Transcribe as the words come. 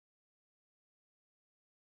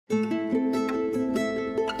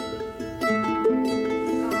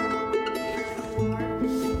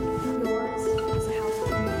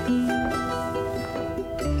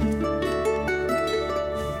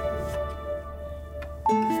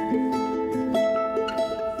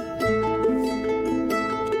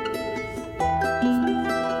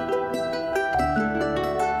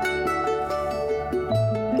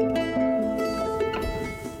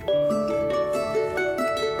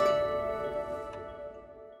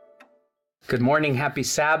Good morning, happy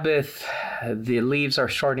Sabbath. The leaves are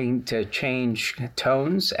starting to change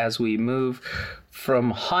tones as we move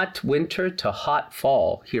from hot winter to hot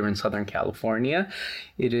fall here in Southern California.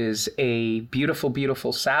 It is a beautiful,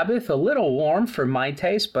 beautiful Sabbath, a little warm for my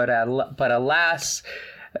taste, but alas,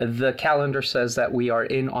 the calendar says that we are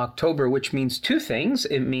in October, which means two things.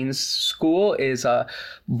 It means school is a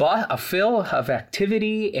fill of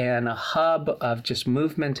activity and a hub of just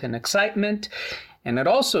movement and excitement. And it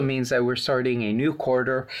also means that we're starting a new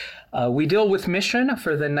quarter. We deal with mission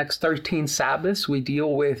for the next 13 Sabbaths. We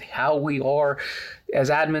deal with how we are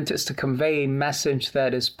as Adventists to convey a message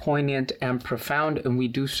that is poignant and profound. And we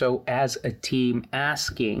do so as a team,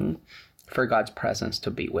 asking for God's presence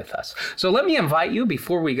to be with us. So let me invite you,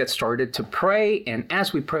 before we get started, to pray. And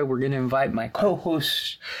as we pray, we're going to invite my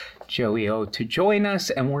co-host, Joey O, to join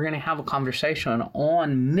us. And we're going to have a conversation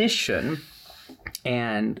on mission,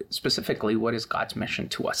 and specifically, what is God's mission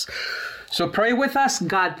to us? So pray with us.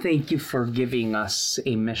 God, thank you for giving us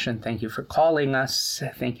a mission. Thank you for calling us.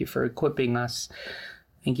 Thank you for equipping us.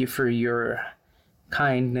 Thank you for your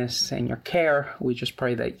kindness and your care. We just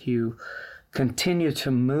pray that you continue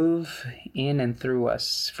to move in and through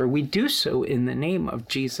us, for we do so in the name of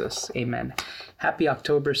Jesus. Amen. Happy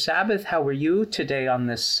October Sabbath. How are you today on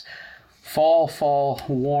this fall,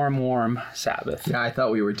 warm Sabbath? Yeah, I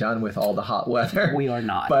thought we were done with all the hot weather. We are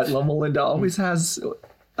not. But Loma Linda always has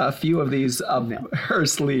a few of these up her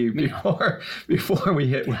sleeve before we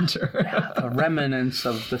hit winter. The remnants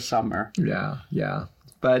of the summer. Yeah.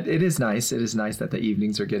 But it is nice. It is nice that the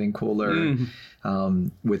evenings are getting cooler.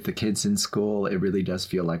 With the kids in school, it really does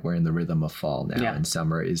feel like we're in the rhythm of fall now, and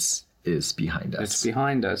summer is behind us. It's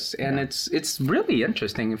behind us. And it's really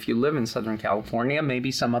interesting. If you live in Southern California,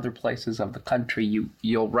 maybe some other places of the country,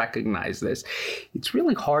 you'll recognize this. It's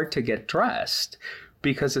really hard to get dressed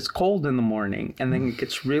because it's cold in the morning, and then it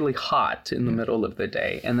gets really hot in the middle of the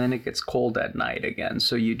day, and then it gets cold at night again.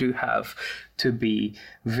 So you do have to be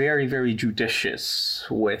very, very judicious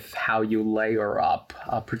with how you layer up,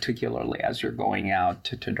 particularly as you're going out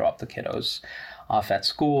to drop the kiddos off at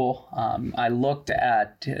school. I looked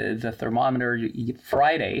at the thermometer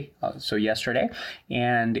Friday, so yesterday,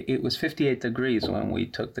 and it was 58 degrees when we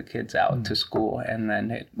took the kids out to school, and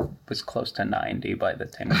then it was close to 90 by the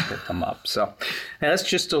time we picked them up. So that's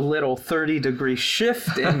just a little 30-degree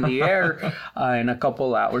shift in the air in a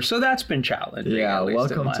couple hours. So that's been challenging. Yeah,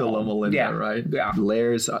 welcome to Loma Linda, right? Yeah.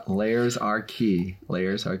 Layers are key.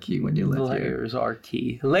 Layers are key when you live here. Layers are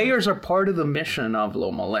key. Layers are part of the mission of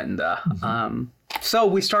Loma Linda. So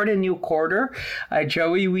we start a new quarter.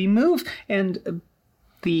 Joey, we move, and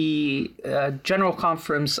the General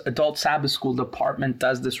Conference Adult Sabbath School Department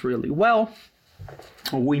does this really well.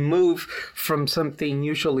 We move from something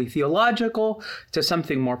usually theological to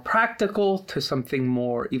something more practical, to something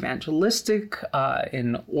more evangelistic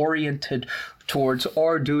and oriented towards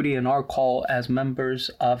our duty and our call as members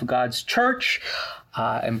of God's church.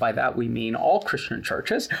 And by that we mean all Christian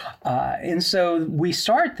churches. And so we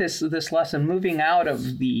start this lesson moving out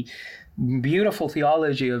of the beautiful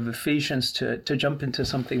theology of Ephesians to jump into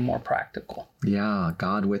something more practical. Yeah,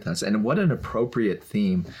 God with us. And what an appropriate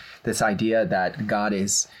theme, this idea that God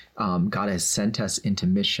has sent us into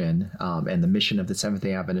mission, and the mission of the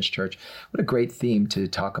Seventh-day Adventist Church. What a great theme to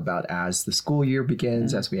talk about as the school year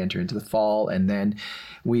begins, as we enter into the fall. And then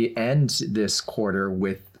we end this quarter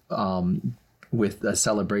with a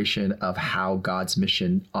celebration of how God's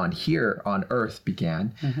mission on earth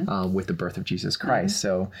began with the birth of Jesus Christ.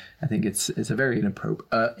 So I think it's a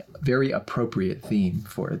very appropriate theme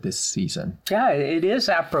for this season. Yeah, it is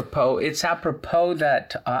apropos. It's apropos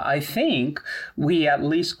that I think we at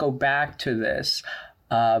least go back to this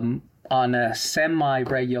on a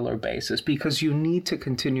semi-regular basis, because you need to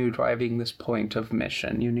continue driving this point of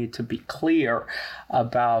mission. You need to be clear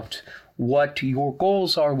about what your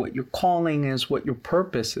goals are, what your calling is, what your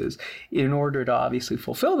purpose is, in order to obviously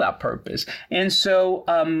fulfill that purpose. And so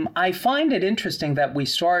I find it interesting that we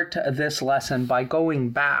start this lesson by going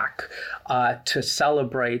back to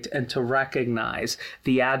celebrate and to recognize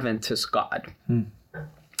the Adventist God.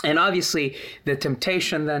 And obviously, the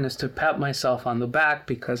temptation then is to pat myself on the back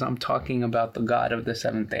because I'm talking about the God of the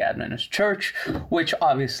Seventh-day Adventist Church, which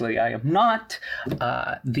obviously I am not.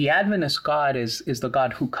 The Adventist God is the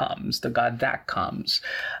God who comes, the God that comes.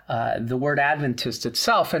 The word Adventist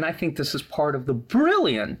itself, and I think this is part of the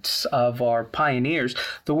brilliance of our pioneers,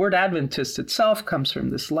 the word Adventist itself comes from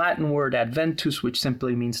this Latin word adventus, which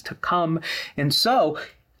simply means to come. And so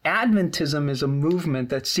Adventism is a movement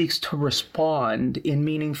that seeks to respond in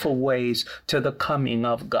meaningful ways to the coming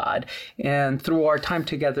of God. And through our time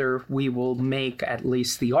together, we will make at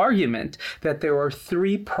least the argument that there are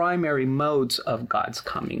three primary modes of God's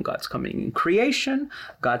coming. God's coming in creation,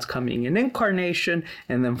 God's coming in incarnation,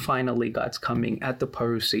 and then finally God's coming at the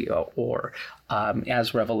parousia, or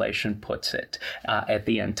as Revelation puts it, at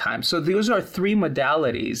the end time. So those are three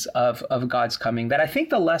modalities of God's coming that I think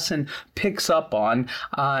the lesson picks up on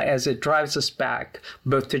as it drives us back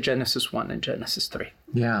both to Genesis 1 and Genesis 3.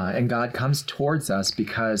 Yeah, and God comes towards us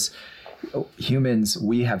because humans,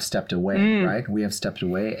 we have stepped away, right? We have stepped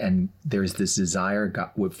away, and there's this desire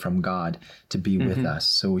from God to be with us.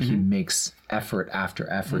 So he makes effort after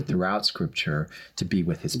effort throughout Scripture to be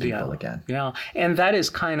with his people again. Yeah, and that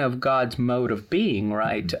is kind of God's mode of being,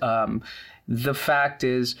 right? The fact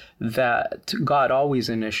is that God always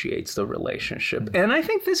initiates the relationship. And I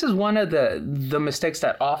think this is one of the mistakes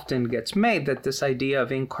that often gets made, that this idea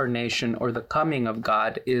of incarnation or the coming of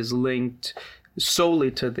God is linked solely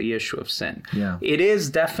to the issue of sin. Yeah. It is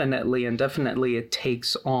definitely it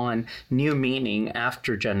takes on new meaning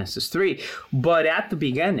after Genesis 3. But at the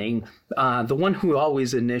beginning, the one who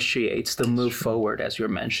always initiates the move forward, as you're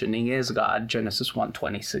mentioning, is God. Genesis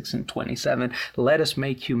 1:26 and 27. Let us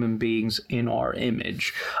make human beings in our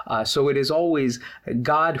image. So it is always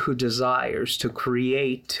God who desires to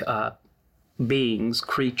create beings,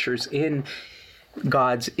 creatures in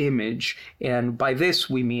God's image. And by this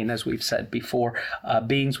we mean, as we've said before,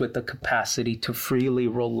 beings with the capacity to freely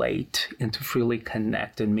relate and to freely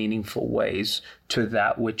connect in meaningful ways to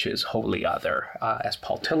that which is wholly other, as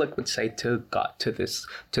Paul Tillich would say, to God, to this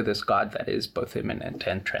God that is both immanent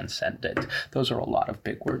and transcendent. Those are a lot of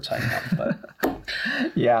big words, I know,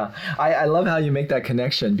 but yeah, I love how you make that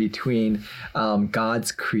connection between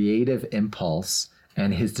God's creative impulse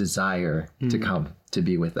and his desire to come to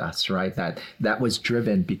be with us, right? That was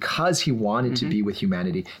driven because he wanted to be with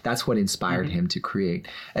humanity. That's what inspired him to create.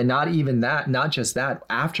 And not just that,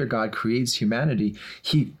 after God creates humanity,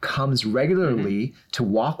 he comes regularly to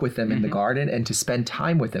walk with them in the garden and to spend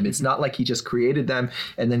time with them. It's not like he just created them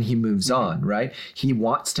and then he moves on, right? He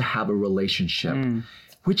wants to have a relationship,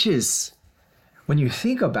 which is, when you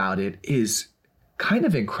think about it, is kind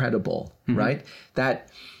of incredible, right? That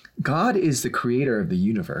God is the creator of the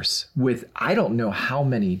universe with, I don't know how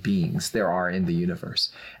many beings there are in the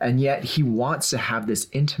universe. And yet he wants to have this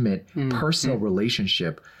intimate, personal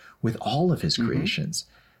relationship with all of his creations.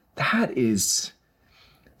 That is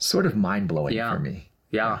sort of mind-blowing for me.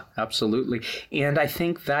 Yeah, absolutely. And I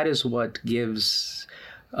think that is what gives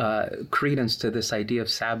credence to this idea of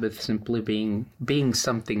Sabbath simply being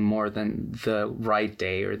something more than the right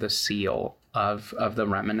day or the seal of the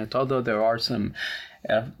remnant. Although there are some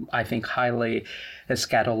I think highly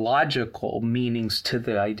eschatological meanings to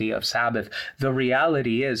the idea of Sabbath. The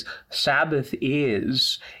reality is Sabbath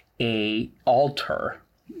is a altar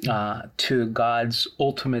to God's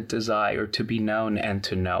ultimate desire to be known and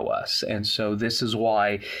to know us. And so this is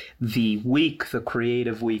why the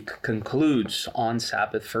creative week, concludes on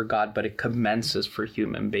Sabbath for God, but it commences for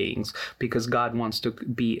human beings, because God wants to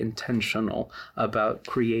be intentional about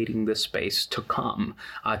creating the space to come,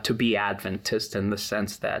 to be Adventist in the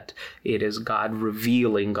sense that it is God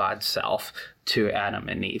revealing God's self to Adam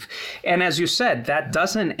and Eve. And as you said, that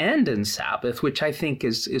doesn't end in Sabbath, which I think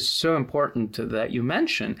is so important that you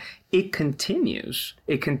mention. It continues.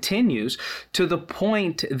 It continues to the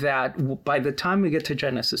point that by the time we get to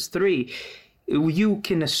Genesis 3, you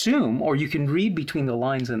can assume, or you can read between the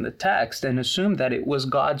lines in the text and assume that it was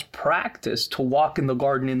God's practice to walk in the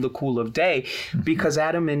garden in the cool of day, because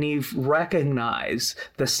Adam and Eve recognize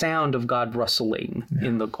the sound of God rustling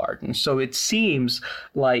in the garden. So it seems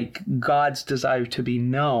like God's desire to be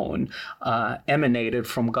known emanated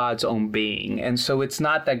from God's own being. And so it's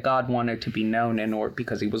not that God wanted to be known or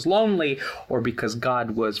because he was lonely, or because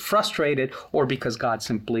God was frustrated, or because God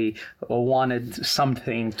simply wanted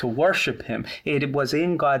something to worship him. It was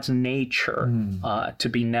in God's nature to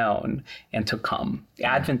be known and to come.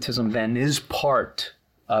 Adventism then is part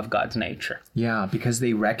of God's nature. Yeah, because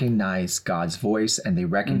they recognize God's voice and they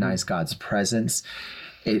recognize God's presence.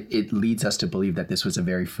 It leads us to believe that this was a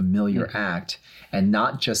very familiar act, and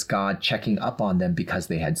not just God checking up on them because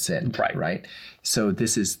they had sinned. Right? So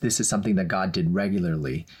this is something that God did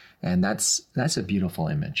regularly. And that's a beautiful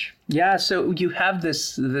image. Yeah, so you have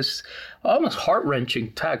this almost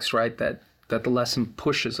heart-wrenching text, right, that the lesson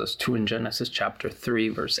pushes us to in Genesis chapter 3,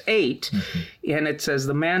 verse 8. And it says,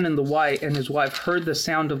 the man and his wife heard the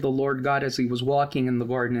sound of the Lord God as he was walking in the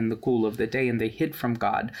garden in the cool of the day, and they hid from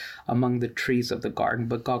God among the trees of the garden.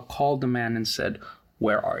 But God called the man and said,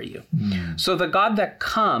 where are you? So the God that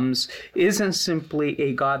comes isn't simply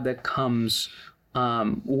a God that comes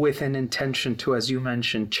with an intention to, as you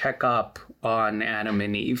mentioned, check up on Adam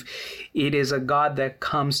and Eve. It is a God that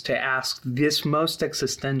comes to ask this most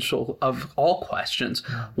existential of all questions: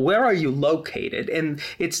 where are you located? And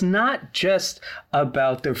it's not just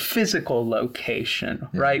about their physical location,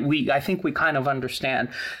 right? I think we kind of understand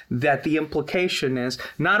that the implication is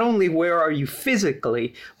not only where are you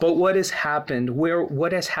physically, but what has happened,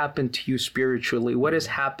 what has happened to you spiritually, what has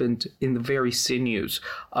happened in the very sinews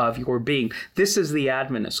of your being. This is the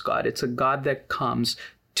Adventist God. It's a God that comes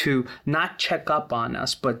to not check up on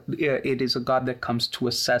us, but it is a God that comes to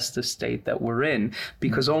assess the state that we're in,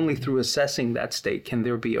 because only through assessing that state can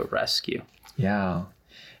there be a rescue. Yeah.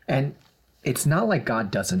 And it's not like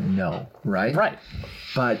God doesn't know, right? Right.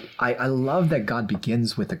 But I love that God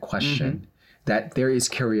begins with a question, that there is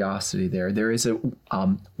curiosity there. There is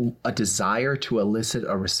a desire to elicit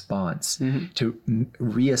a response, to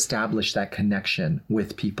reestablish that connection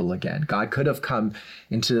with people again. God could have come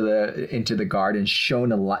into the garden,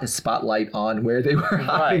 shone a spotlight on where they were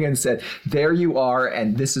hiding, and said, there you are,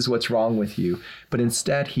 and this is what's wrong with you. But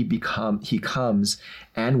instead, he comes,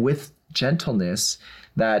 and with gentleness,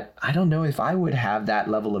 that I don't know if I would have that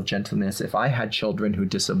level of gentleness if I had children who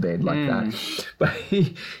disobeyed like that. But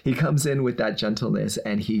he comes in with that gentleness,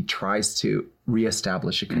 and he tries to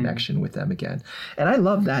reestablish a connection with them again. And I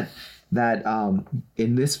love that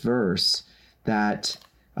in this verse that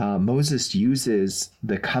Moses uses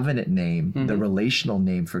the covenant name, the relational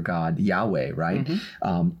name for God, Yahweh, right?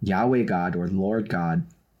 Yahweh God, or Lord God,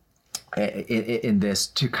 in this,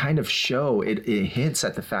 to kind of show it hints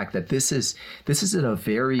at the fact that this is a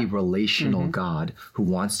very relational God who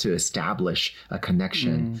wants to establish a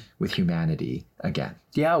connection with humanity again.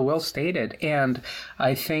 Yeah, well stated. And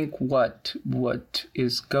I think what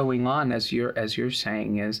is going on, as you're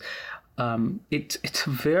saying, is it's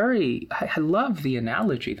very, I love the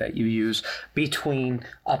analogy that you use between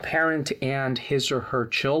a parent and his or her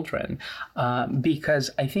children,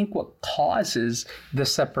 because I think what causes the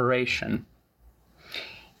separation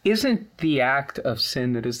isn't the act of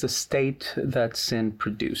sin, it is the state that sin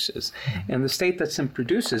produces. And the state that sin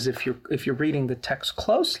produces, if you're reading the text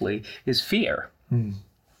closely, is fear.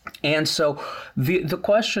 And so the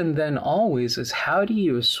question then always is, how do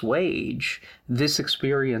you assuage this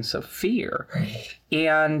experience of fear?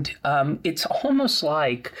 And it's almost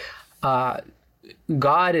like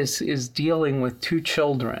God is dealing with two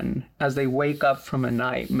children as they wake up from a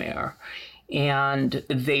nightmare. And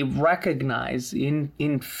they recognize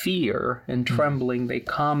in fear and trembling, they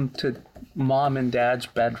come to mom and dad's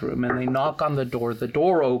bedroom, and they knock on the door. The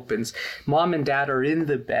door opens. Mom and dad are in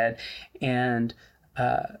the bed, and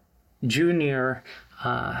Junior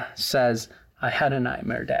says, I had a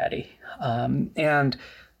nightmare, Daddy. And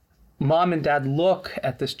mom and dad look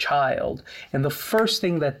at this child, and the first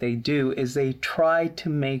thing that they do is they try to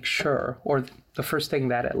make sure, or the first thing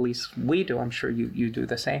that at least we do, I'm sure you do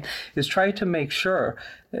the same, is try to make sure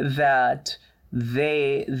that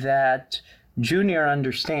Junior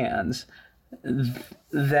understands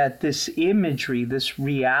that this imagery, this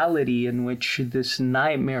reality in which this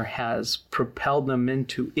nightmare has propelled them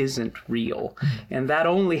into isn't real. And that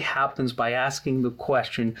only happens by asking the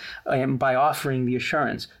question and by offering the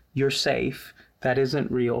assurance, you're safe, that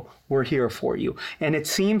isn't real, we're here for you. And it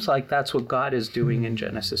seems like that's what God is doing in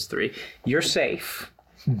Genesis 3. You're safe.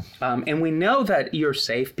 And we know that you're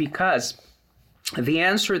safe because the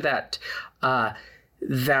answer that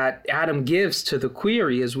Adam gives to the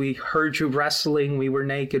query is, we heard you wrestling, we were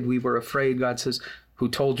naked, we were afraid. God says, who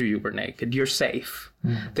told you were naked? You're safe.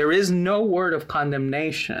 There is no word of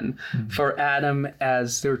condemnation for Adam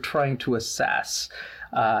as they're trying to assess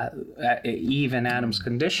Eve and Adam's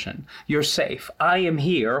condition. You're safe. I am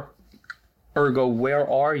here. Ergo, where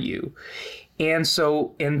are you? And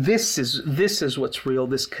so, and this is what's real,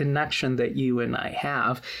 this connection that you and I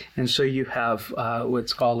have. And so you have what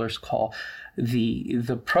scholars call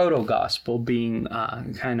the proto-gospel being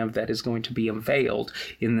kind of that is going to be unveiled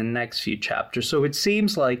in the next few chapters. So it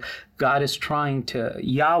seems like God is trying to,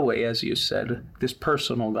 Yahweh, as you said, this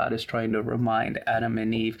personal God is trying to remind Adam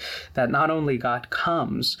and Eve that not only God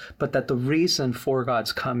comes, but that the reason for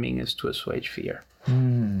God's coming is to assuage fear.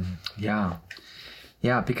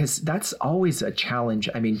 Yeah, because that's always a challenge.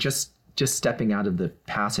 I mean, just stepping out of the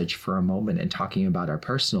passage for a moment and talking about our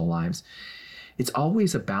personal lives, it's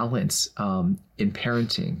always a balance in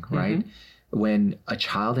parenting, right? When a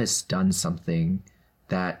child has done something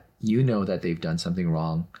that you know that they've done something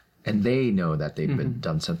wrong, and they know that they've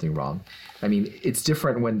done something wrong. I mean, it's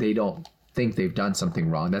different when they don't think they've done something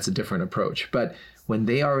wrong, that's a different approach. But when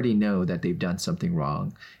they already know that they've done something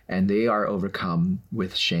wrong and they are overcome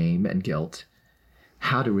with shame and guilt,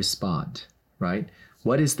 how to respond, right?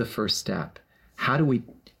 What is the first step? What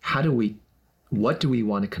do we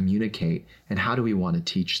want to communicate, and how do we want to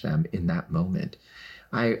teach them in that moment?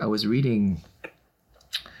 I was reading,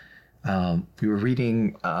 we were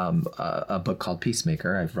reading a book called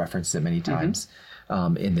Peacemaker. I've referenced it many times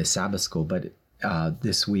in this Sabbath school, but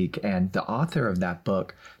this week. And the author of that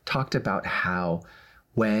book talked about how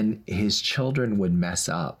when his children would mess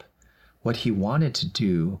up, what he wanted to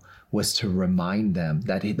do was to remind them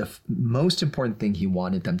that the most important thing he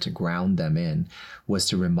wanted them to ground them in was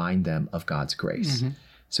to remind them of God's grace.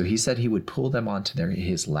 So he said he would pull them onto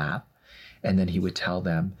his lap, and then he would tell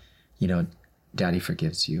them, Daddy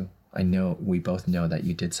forgives you. I know, we both know that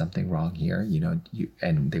you did something wrong here,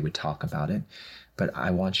 and they would talk about it. But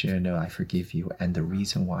I want you to know I forgive you. And the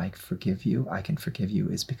reason why I can forgive you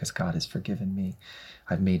is because God has forgiven me.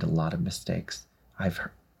 I've made a lot of mistakes.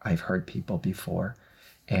 I've hurt people before,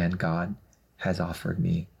 and God has offered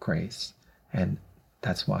me grace. And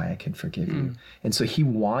that's why I can forgive you. And so he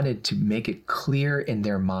wanted to make it clear in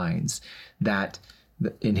their minds that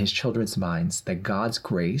in his children's minds that God's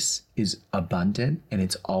grace is abundant and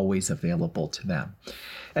it's always available to them.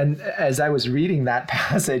 And as I was reading that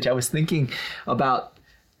passage, I was thinking about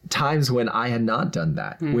times when I had not done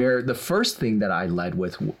that, where the first thing that I led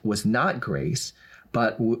with was not grace,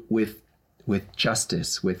 but with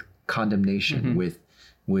justice, with condemnation, with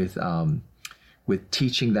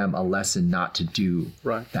teaching them a lesson not to do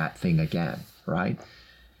that thing again, right?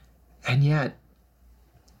 And yet,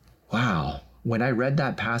 wow, when I read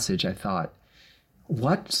that passage, I thought,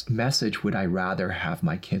 what message would I rather have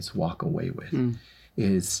my kids walk away with?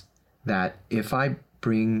 Is that if I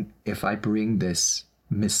bring this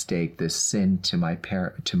mistake, this sin to my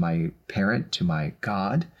parent, to my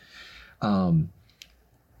God,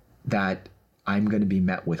 that I'm going to be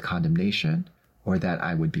met with condemnation, or that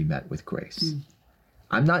I would be met with grace.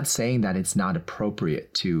 I'm not saying that it's not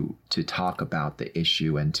appropriate to talk about the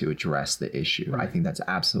issue and to address the issue. I think that's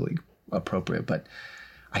absolutely appropriate, but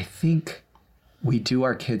I think we do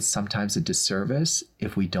our kids sometimes a disservice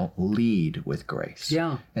if we don't lead with grace.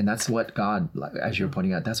 Yeah. And that's what God, as you're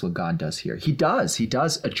pointing out, that's what God does here. He does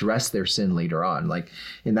address their sin later on. Like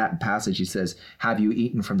in that passage, he says, have you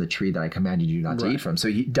eaten from the tree that I commanded you not to eat from? So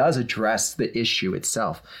he does address the issue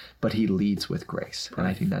itself, but he leads with grace. And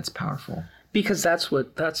I think that's powerful. Because that's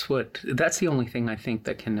the only thing I think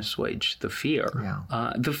that can assuage the fear.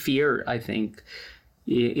 Yeah. The fear, I think,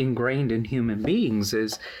 ingrained in human beings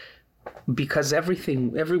is because every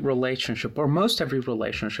relationship, or most every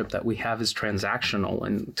relationship that we have, is transactional,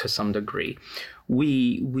 and to some degree,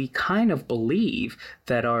 we kind of believe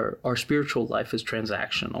that our spiritual life is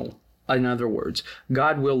transactional. In other words,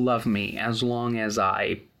 God will love me as long as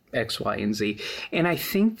I X, Y, and Z. And I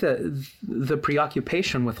think the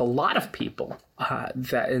preoccupation with a lot of people,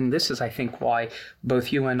 and this is, I think, why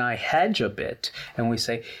both you and I hedge a bit, and we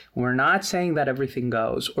say, we're not saying that everything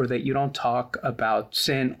goes, or that you don't talk about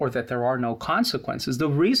sin, or that there are no consequences. The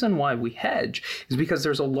reason why we hedge is because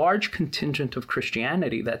there's a large contingent of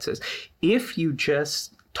Christianity that says, if you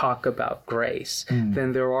just talk about grace,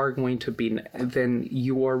 then then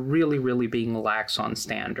you are really, really being lax on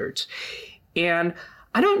standards. And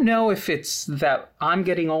I don't know if it's that I'm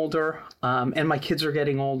getting older and my kids are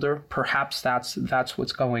getting older. Perhaps that's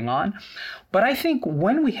what's going on. But I think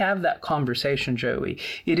when we have that conversation, Joey,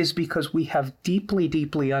 it is because we have deeply,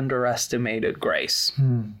 deeply underestimated grace.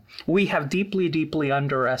 We have deeply, deeply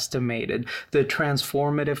underestimated the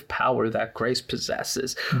transformative power that grace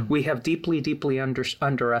possesses. We have deeply, deeply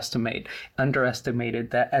underestimated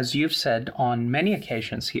that, as you've said on many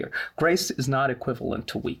occasions here, grace is not equivalent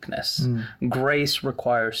to weakness. Grace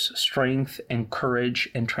requires strength and courage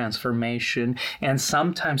and transformation, and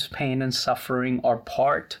sometimes pain and suffering are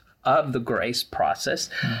part of the grace process.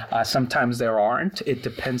 Sometimes there aren't. It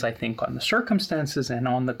depends, I think, on the circumstances and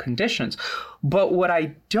on the conditions. But what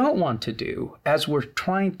I don't want to do, as we're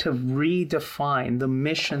trying to redefine the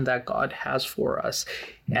mission that God has for us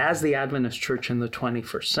as the Adventist Church in the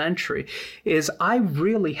 21st century, is I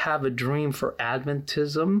really have a dream for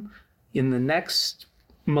Adventism in the next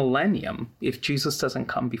millennium, if Jesus doesn't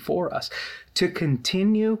come before us, to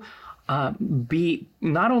continue be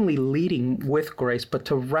not only leading with grace, but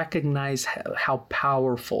to recognize how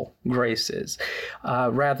powerful grace is,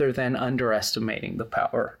 rather than underestimating the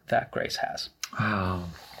power that grace has. Wow.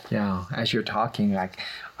 Yeah. As you're talking,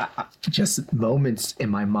 just moments in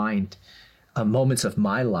my mind, moments of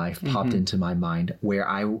my life popped into my mind where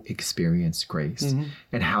I experienced grace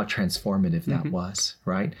and how transformative that was,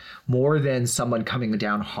 right? More than someone coming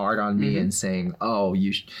down hard on me and saying, oh,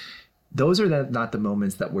 those are not the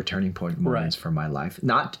moments that were turning point moments for my life.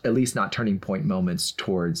 Not, at least not turning point moments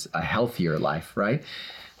towards a healthier life, right?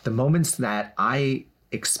 The moments that I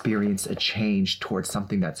experienced a change towards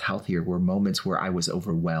something that's healthier were moments where I was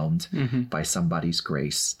overwhelmed by somebody's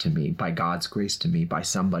grace to me, by God's grace to me, by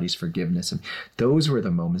somebody's forgiveness. And those were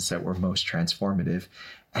the moments that were most transformative.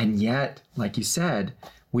 And yet, like you said,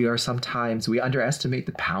 we underestimate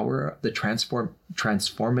the power, the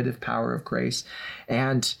transformative power of grace.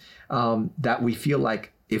 And that we feel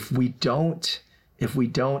like if we don't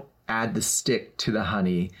add the stick to the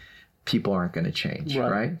honey, people aren't going to change,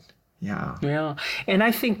 right? Yeah. And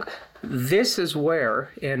I think this is where,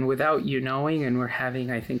 and without you knowing, and we're having,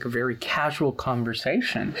 I think, a very casual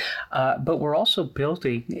conversation, but we're also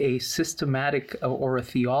building a systematic or a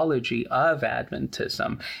theology of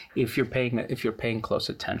Adventism if you're paying close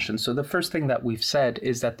attention. So the first thing that we've said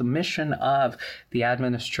is that the mission of the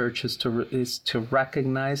Adventist Church is to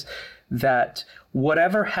recognize that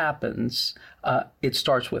whatever happens, it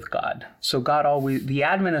starts with God. So the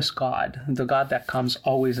Adventist God, the God that comes,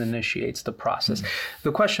 always initiates the process.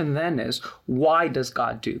 The question then is, why does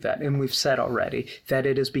God do that? And we've said already that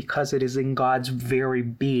it is because it is in God's very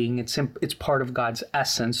being. It's part of God's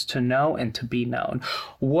essence to know and to be known.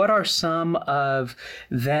 What are some of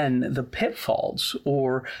then the pitfalls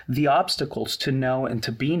or the obstacles to know and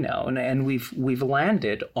to be known? And we've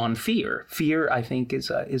landed on fear. Fear, I think,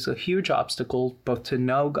 is a huge obstacle, both to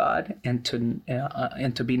know God and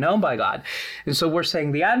to be known by God. And so we're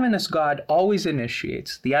saying the Adventist God always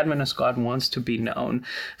initiates. The Adventist God wants to be known.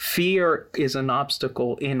 Fear is an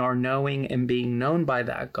obstacle in our knowing and being known by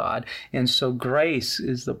that God. And so grace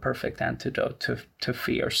is the perfect antidote to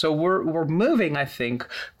fear. So we're moving, I think,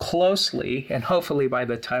 closely, and hopefully by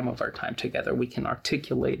the time of our time together, we can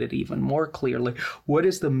articulate it even more clearly. What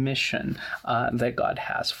is the mission that God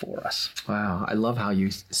has for us? Wow, I love how you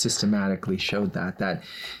systematically showed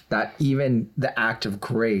that even the act of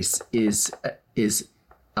grace is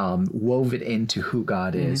woven into who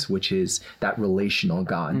God is, which is that relational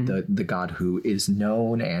God, the God who is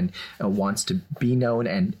known and wants to be known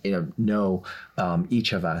and know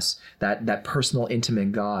each of us. That personal,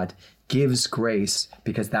 intimate God gives grace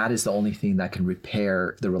because that is the only thing that can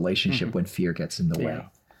repair the relationship when fear gets in the way.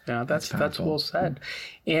 Yeah, that's well said.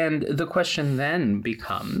 And the question then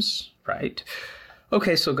becomes, right?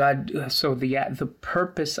 Okay, so the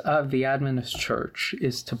purpose of the Adventist Church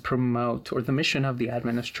is to promote, or the mission of the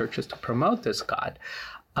Adventist Church is to promote this God.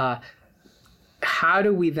 How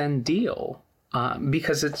do we then deal?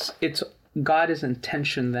 Because it's God's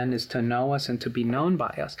intention then is to know us and to be known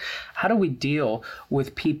by us. How do we deal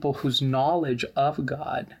with people whose knowledge of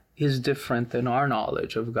God is different than our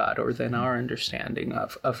knowledge of God or than our understanding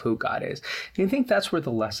of who God is? And I think that's where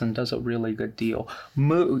the lesson does a really good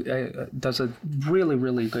does a really,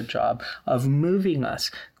 really good job of moving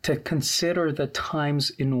us to consider the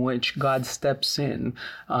times in which God steps in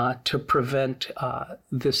to prevent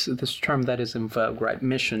this term that is in vogue, right?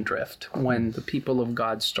 Mission drift, when the people of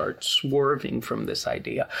God start swerving from this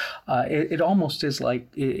idea. It almost is like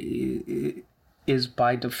is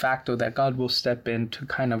by de facto that God will step in to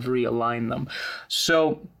kind of realign them.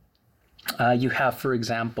 So you have, for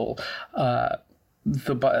example, the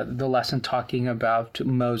lesson talking about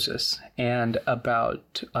Moses and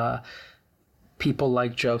about people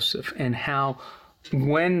like Joseph, and how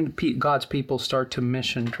when God's people start to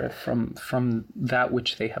mission drift from that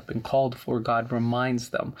which they have been called for, God reminds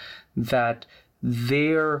them that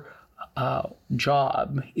their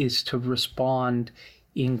job is to respond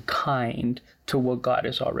in kind to what God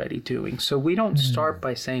is already doing. So we don't start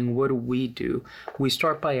by saying, what do we do? We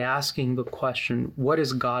start by asking the question, what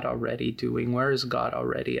is God already doing? Where is God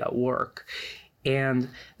already at work? And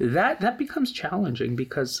that becomes challenging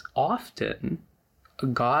because often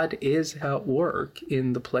God is at work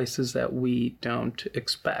in the places that we don't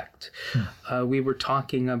expect. We were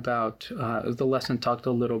talking about, the lesson talked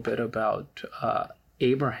a little bit about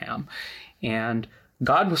Abraham, and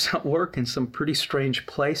God was at work in some pretty strange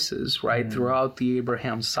places, right, throughout the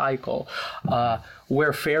Abraham cycle,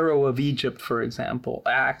 where Pharaoh of Egypt, for example,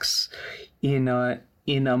 acts in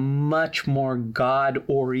a much more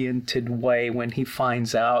God-oriented way when he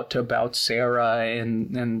finds out about Sarah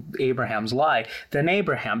and Abraham's lie than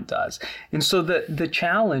Abraham does. And so the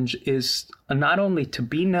challenge is not only to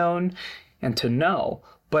be known and to know,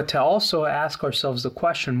 but to also ask ourselves the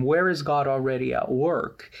question, where is God already at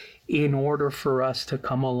work in order for us to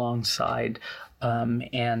come alongside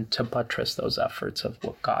and to buttress those efforts of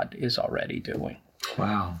what God is already doing.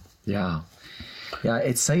 Wow. Yeah. Yeah.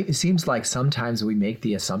 It seems like sometimes we make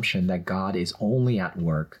the assumption that God is only at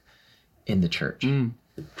work in the church and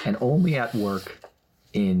only at work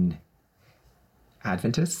in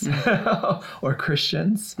Adventists or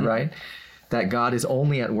Christians, right? That God is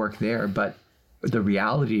only at work there. But the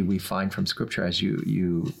reality we find from Scripture, as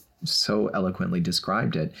you so eloquently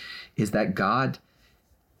described it, is that God,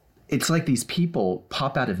 it's like these people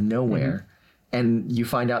pop out of nowhere and you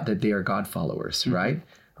find out that they are God followers, right?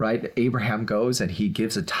 Right? Abraham goes and he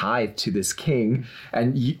gives a tithe to this king,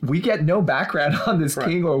 and we get no background on this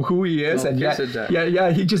king or who he is, and yet,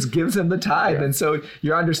 he just gives him the tithe, and so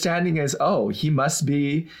your understanding is, oh, he must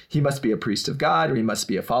be a priest of God, or he must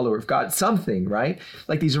be a follower of God, something, right?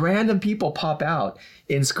 Like these random people pop out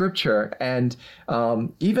in Scripture, and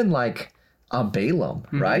even like Balaam,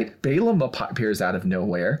 right? Balaam appears out of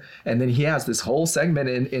nowhere, and then he has this whole segment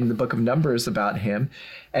in the book of Numbers about him,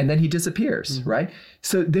 and then he disappears, right?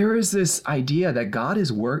 So there is this idea that God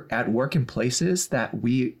is at work in places that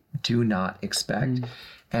we do not expect,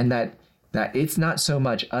 and that it's not so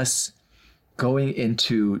much us going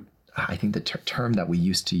into, I think the term that we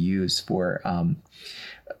used to use for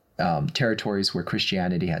territories where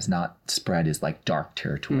Christianity has not spread is like dark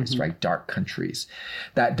territories, right? Dark countries,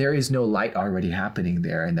 that there is no light already happening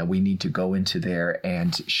there, and that we need to go into there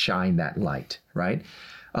and shine that light, right?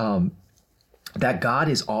 That God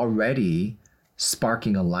is already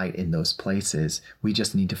sparking a light in those places. We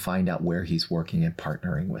just need to find out where he's working and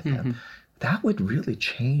partnering with him. That would really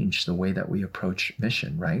change the way that we approach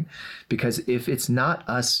mission, right? Because if it's not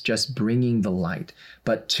us just bringing the light,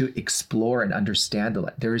 but to explore and understand the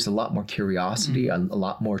light, there is a lot more curiosity, a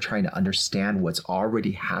lot more trying to understand what's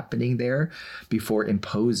already happening there before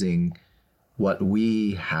imposing what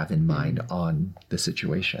we have in mind on the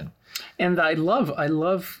situation. And I love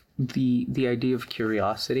the idea of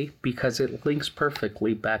curiosity, because it links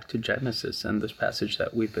perfectly back to Genesis and this passage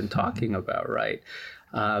that we've been talking about, right?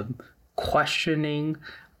 Questioning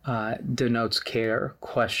denotes care.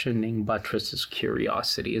 Questioning buttresses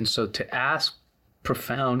curiosity. And so to ask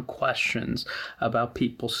profound questions about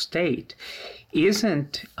people's state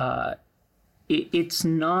isn't, it's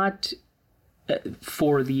not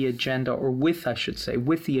for the agenda, or with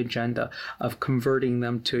the agenda of converting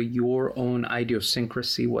them to your own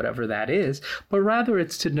idiosyncrasy, whatever that is, but rather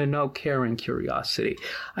it's to denote care and curiosity.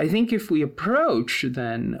 I think if we approach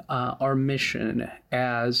then our mission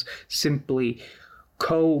as simply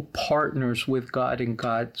co-partners with God in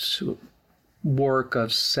God's work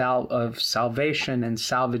of salvation and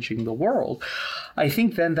salvaging the world, I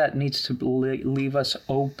think then that needs to leave us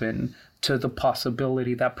open to the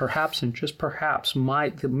possibility that perhaps, and just perhaps,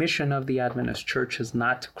 the mission of the Adventist Church is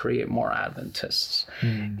not to create more Adventists.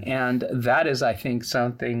 And that is, I think,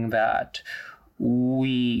 something that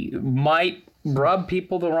we might rub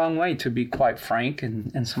people the wrong way, to be quite frank,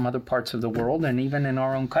 in some other parts of the world, and even in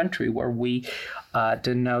our own country, where we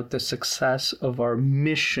denote the success of our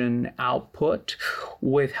mission output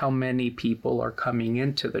with how many people are coming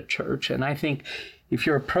into the church. And I think if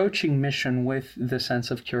you're approaching mission with the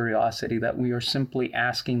sense of curiosity, that we are simply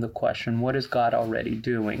asking the question, what is God already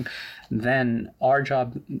doing? Then our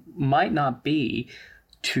job might not be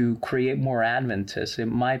to create more Adventists. It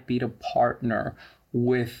might be to partner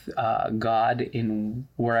with God in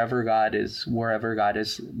wherever God is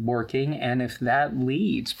working. And if that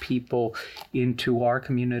leads people into our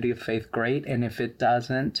community of faith, great. And if it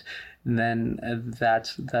doesn't, then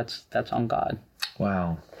that's on God.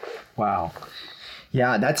 Wow.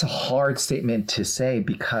 Yeah, that's a hard statement to say,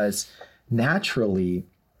 because naturally,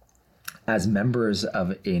 as members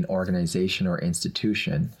of an organization or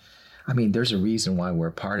institution, I mean, there's a reason why we're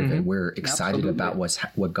part of it. We're excited about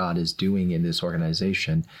what God is doing in this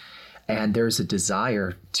organization, and there's a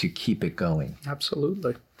desire to keep it going.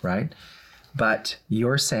 Absolutely. Right? But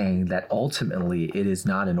you're saying that ultimately it is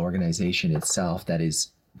not an organization itself that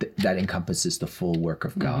encompasses the full work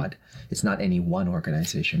of God. It's not any one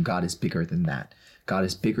organization. God is bigger than that. God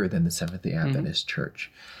is bigger than the Seventh-day Adventist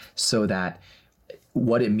Church. So that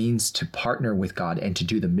what it means to partner with God and to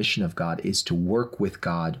do the mission of God is to work with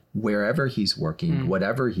God wherever he's working,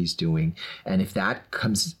 whatever he's doing. And if that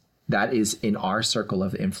is in our circle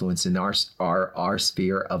of influence, in our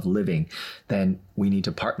sphere of living, then we need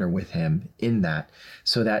to partner with him in that,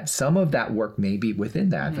 so that some of that work may be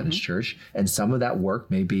within the Adventist Church, and some of that work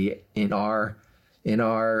may be in our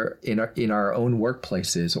own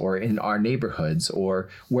workplaces, or in our neighborhoods, or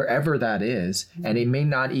wherever that is. And it may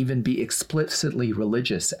not even be explicitly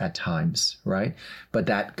religious at times, right? But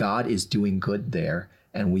that God is doing good there,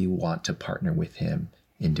 and we want to partner with him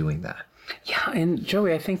in doing that. Yeah, and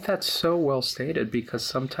Joey, I think that's so well stated, because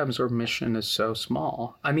sometimes our mission is so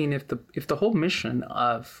small. I mean, if the whole mission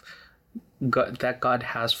of God, that God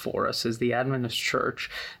has for us is the Adventist Church,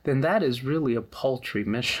 then that is really a paltry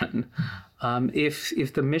mission.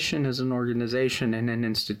 If the mission is an organization and an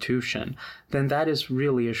institution, then that is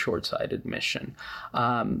really a short-sighted mission.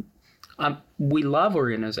 We love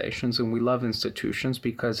organizations and we love institutions,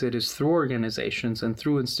 because it is through organizations and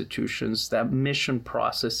through institutions that mission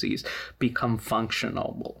processes become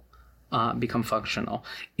functional.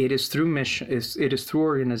 It is through it is through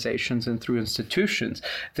organizations and through institutions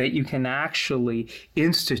that you can actually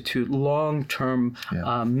institute long-term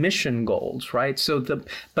mission goals, right?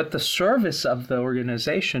 But the service of the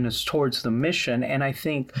organization is towards the mission, and I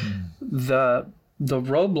think the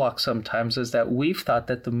roadblock sometimes is that we've thought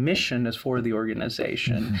that the mission is for the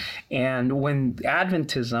organization. And when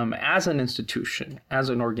Adventism as an institution, as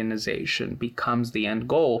an organization, becomes the end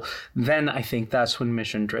goal, then I think that's when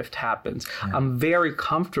mission drift happens. I'm very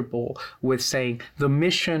comfortable with saying the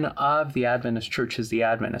mission of the Adventist Church is the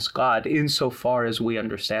Adventist God, insofar as we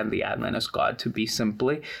understand the Adventist God to be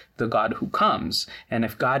simply the God who comes. And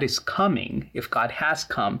if God is coming, if God has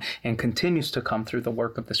come and continues to come through the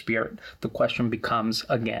work of the Spirit, the question becomes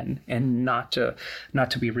again, and not to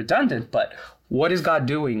be redundant, but what is God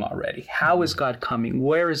doing already? How is God coming?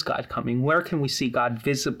 Where is God coming? Where can we see God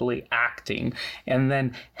visibly acting? And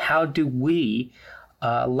then how do we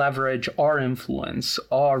leverage our influence,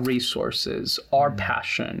 our resources, our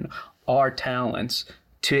passion, our talents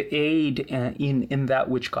to aid in that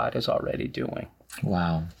which God is already doing?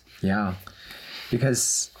 Wow. Yeah.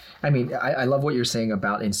 Because, I mean, I love what you're saying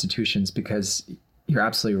about institutions, because you're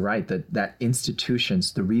absolutely right that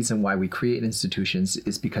institutions, the reason why we create institutions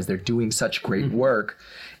is because they're doing such great work.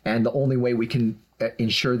 And the only way we can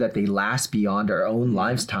ensure that they last beyond our own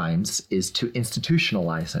lifetimes is to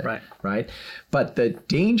institutionalize it. Right. But the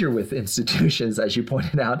danger with institutions, as you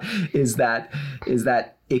pointed out, is that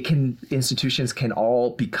institutions can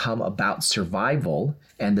all become about survival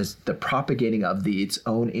and the propagating of its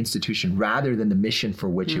own institution rather than the mission for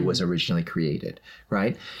which it was originally created,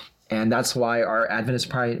 right? And that's why our Adventist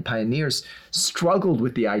pioneers struggled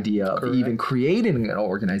with the idea of even creating an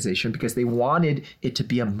organization, because they wanted it to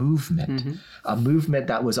be a movement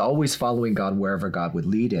that was always following God wherever God would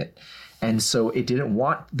lead it. And so it didn't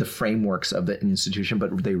want the frameworks of the institution,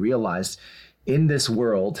 but they realized in this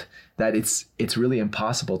world that it's really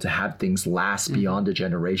impossible to have things last beyond a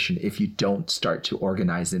generation if you don't start to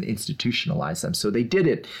organize and institutionalize them. So they did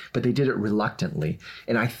it, but they did it reluctantly.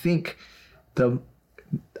 And I think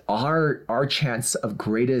our chance of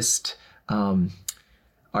greatest the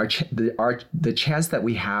chance that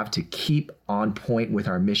we have to keep on point with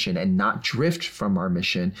our mission and not drift from our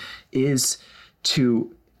mission is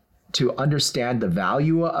to understand the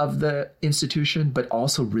value of the institution, but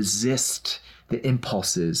also resist the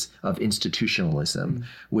impulses of institutionalism,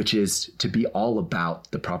 which is to be all about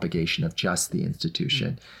the propagation of just the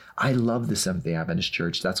institution. I love the Seventh-day Adventist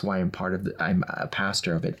Church. That's why I'm a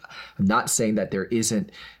pastor of it. I'm not saying that there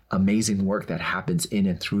isn't amazing work that happens in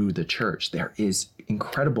and through the church. There is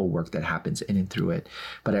incredible work that happens in and through it.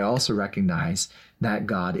 But I also recognize that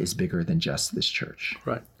God is bigger than just this church.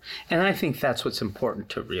 Right. And I think that's what's important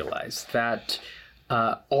to realize, that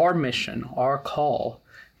our mission, our call,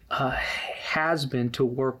 has been to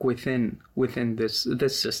work within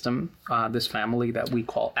this system, this family that we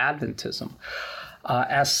call Adventism.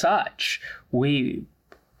 As such, we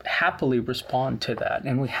happily respond to that,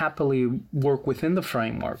 and we happily work within the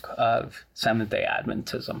framework of Seventh-day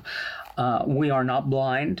Adventism. We are not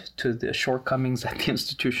blind to the shortcomings that the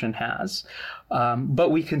institution has,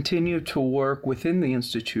 but we continue to work within the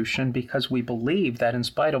institution because we believe that in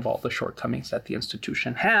spite of all the shortcomings that the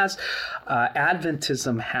institution has,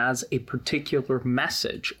 Adventism has a particular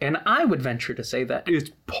message. And I would venture to say that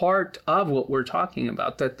it's part of what we're talking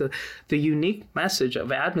about, that the unique message of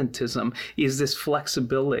Adventism is this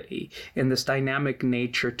flexibility and this dynamic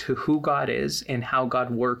nature to who God is and how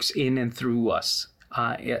God works in and through us.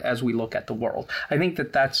 As we look at the world. I think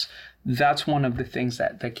that's one of the things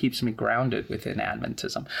that keeps me grounded within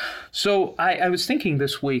Adventism. So I was thinking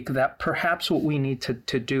this week that perhaps what we need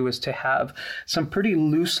to do is to have some pretty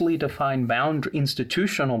loosely defined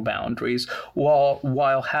institutional boundaries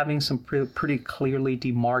while having some pretty clearly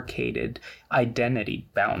demarcated identity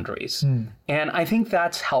boundaries. And I think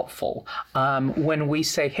that's helpful when we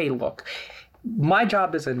say, hey, look, my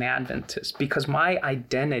job as an Adventist, because my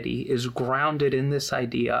identity is grounded in this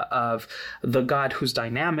idea of the God who's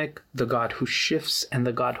dynamic, the God who shifts, and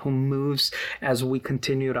the God who moves as we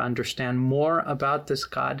continue to understand more about this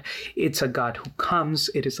God. It's a God who comes.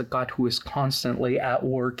 It is a God who is constantly at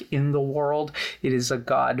work in the world. It is a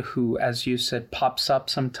God who, as you said, pops up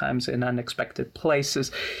sometimes in unexpected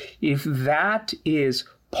places. If that is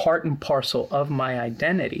part and parcel of my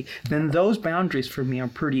identity, then those boundaries for me are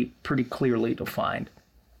pretty clearly defined.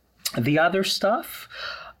 The other stuff,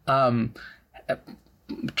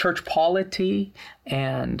 church polity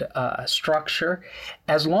and structure,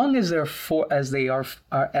 as long as they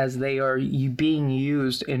are being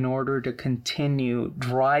used in order to continue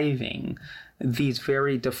driving these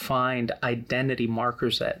very defined identity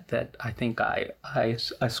markers that I think I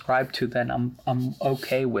ascribe to, then I'm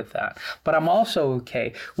okay with that. But I'm also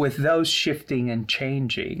okay with those shifting and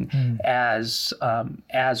changing as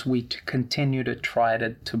we continue to try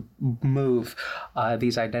to move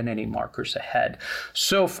these identity markers ahead.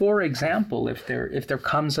 So, for example, if there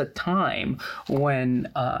comes a time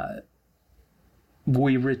when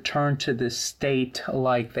we return to this state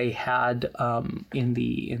like they had in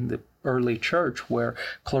the early church, where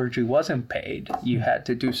clergy wasn't paid, you had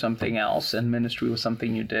to do something else, and ministry was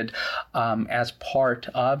something you did as part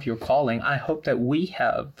of your calling. I hope that we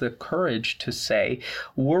have the courage to say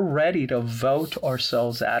we're ready to vote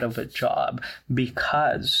ourselves out of a job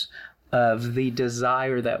because of the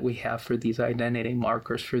desire that we have for these identity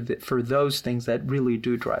markers, for those things that really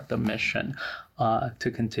do drive the mission to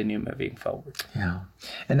continue moving forward. Yeah,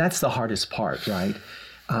 and that's the hardest part, right?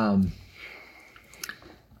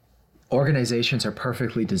 Organizations are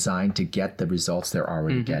perfectly designed to get the results they're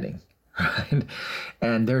already getting, right?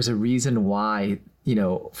 And there's a reason why,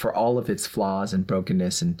 for all of its flaws and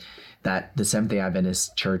brokenness, and that the Seventh-day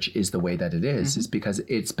Adventist Church is the way that it is because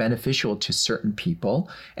it's beneficial to certain people,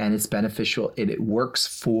 and it's beneficial, and it works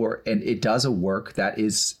for, and it does a work that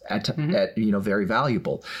is very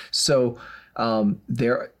valuable. So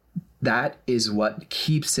that is what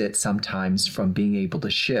keeps it sometimes from being able to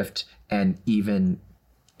shift and even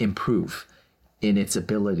improve in its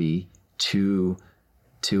ability to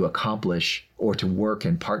accomplish or to work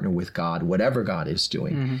and partner with God, whatever God is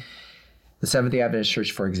doing. The Seventh-day Adventist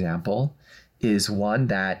Church, for example, is one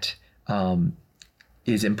that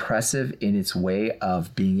is impressive in its way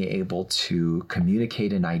of being able to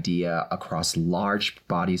communicate an idea across large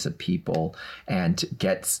bodies of people and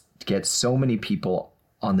get so many people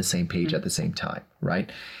on the same page at the same time,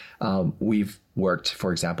 right? We've worked,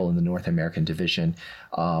 for example, in the North American division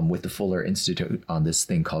with the Fuller Institute on this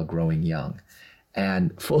thing called Growing Young.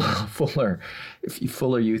 And Fuller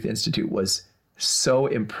Youth Institute was so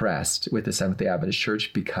impressed with the Seventh-day Adventist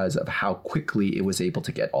Church because of how quickly it was able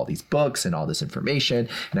to get all these books and all this information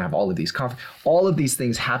and have all of these all of these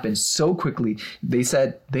things happen so quickly. They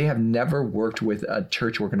said they have never worked with a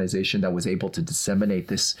church organization that was able to disseminate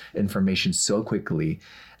this information so quickly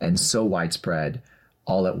and so widespread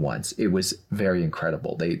all at once. It was very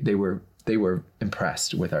incredible. They were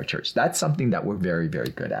impressed with our church. That's something that we're very, very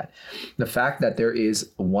good at. The fact that there is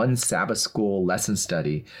one Sabbath school lesson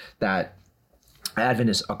study that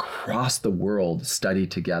Adventists across the world study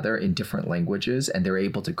together in different languages, and they're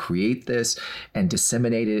able to create this and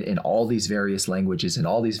disseminate it in all these various languages in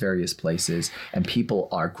all these various places, and people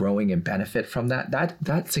are growing and benefit from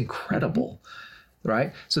that's incredible,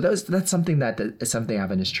 right? So that's something that the Seventh-day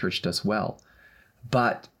Adventist Church does well.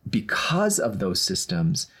 But because of those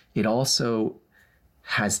systems, it also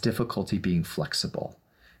has difficulty being flexible.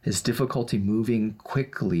 His difficulty moving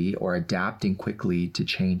quickly or adapting quickly to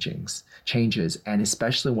changes, and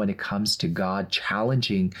especially when it comes to God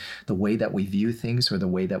challenging the way that we view things or the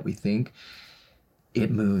way that we think, it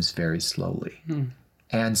moves very slowly.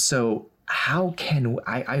 And so how can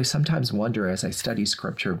I sometimes wonder as I study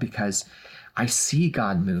scripture, because I see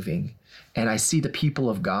God moving and I see the people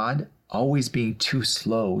of God always being too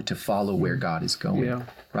slow to follow where God is going,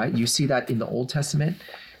 right? You see that in the Old Testament,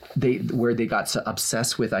 where they got so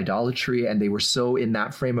obsessed with idolatry and they were so in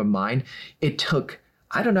that frame of mind. It took,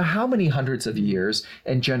 I don't know how many hundreds of years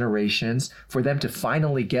and generations for them to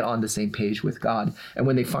finally get on the same page with God. And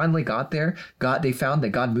when they finally got there, they found that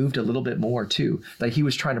God moved a little bit more too. Like he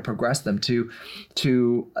was trying to progress them to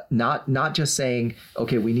not just saying,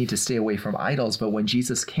 okay, we need to stay away from idols, but when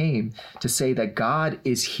Jesus came to say that God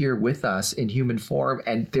is here with us in human form,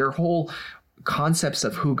 and their whole concepts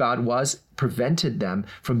of who God was prevented them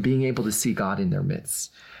from being able to see God in their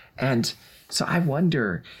midst. And so I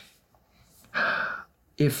wonder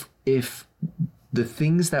if the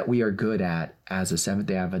things that we are good at as a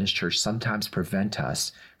Seventh-day Adventist Church sometimes prevent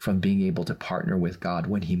us from being able to partner with God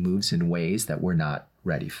when he moves in ways that we're not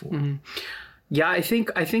ready for. Yeah, I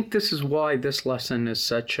think this is why this lesson is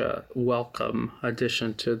such a welcome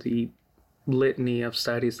addition to the litany of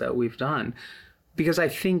studies that we've done, because I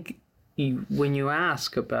think when you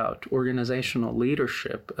ask about organizational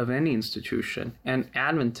leadership of any institution, and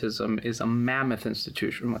Adventism is a mammoth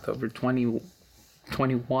institution with over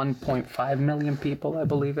 21.5 million people, I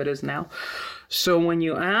believe it is now. So when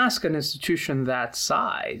you ask an institution that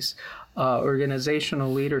size,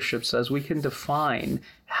 organizational leadership says we can define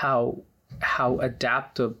how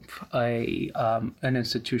adaptive an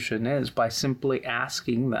institution is by simply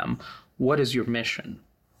asking them, what is your mission?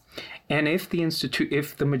 And if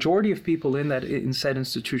the majority of people in said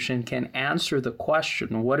institution can answer the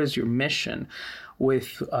question, what is your mission,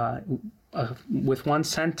 with one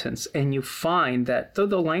sentence, and you find that though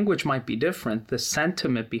the language might be different, the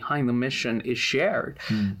sentiment behind the mission is shared,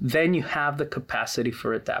 then you have the capacity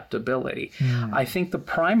for adaptability. I think the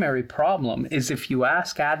primary problem is if you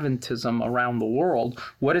ask Adventism around the world,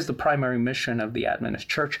 what is the primary mission of the Adventist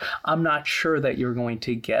Church? I'm not sure that you're going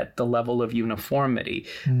to get the level of uniformity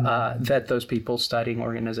that those people studying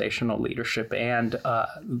organizational leadership and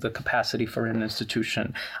the capacity for an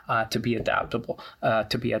institution to be adaptable,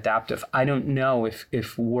 to be adaptive. I don't know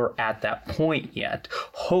if we're at that point yet.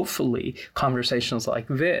 Hopefully, conversations like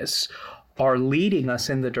this are leading us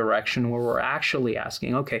in the direction where we're actually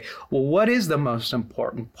asking, okay, well, what is the most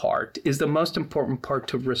important part? Is the most important part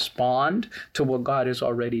to respond to what God is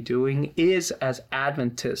already doing? Is, as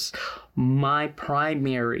Adventists, my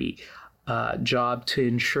primary job to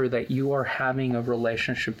ensure that you are having a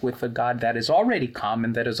relationship with the God that is already come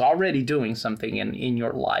and that is already doing something in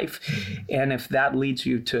your life. And if that leads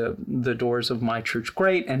you to the doors of my church,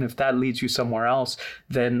 great. And if that leads you somewhere else,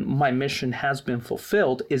 then my mission has been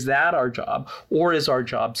fulfilled. Is that our job, or is our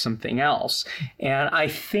job something else? And I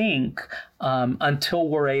think until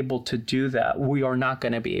we're able to do that, we are not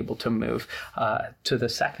going to be able to move to the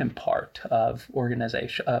second part of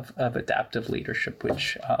organization of adaptive leadership,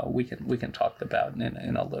 which we can talk about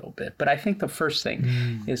in a little bit. But I think the first thing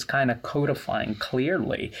is kind of codifying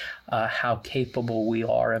clearly how capable we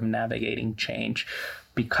are of navigating change,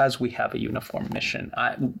 because we have a uniform mission.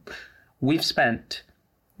 We've spent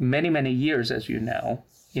many years, as you know,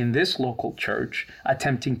 in this local church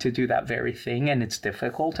attempting to do that very thing, and it's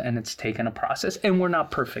difficult and it's taken a process, and we're not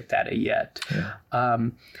perfect at it yet.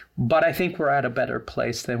 But I think we're at a better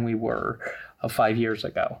place than we were 5 years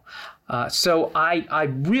ago. So I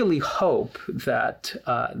really hope that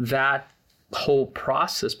that whole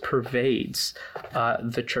process pervades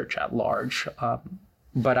the church at large.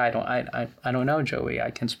 But I don't know, Joey.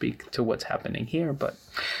 I can speak to what's happening here, but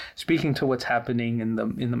speaking to what's happening in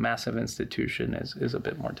the massive institution is a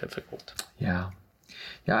bit more difficult. Yeah.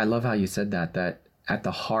 I love how you said that at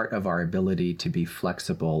the heart of our ability to be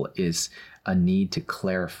flexible is a need to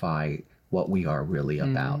clarify what we are really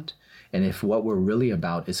about. And if what we're really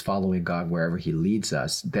about is following God wherever he leads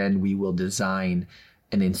us, then we will design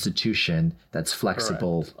an institution that's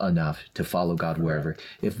flexible enough to follow God wherever.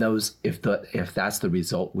 If that's the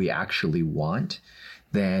result we actually want,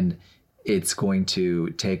 then it's going to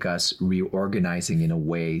take us reorganizing in a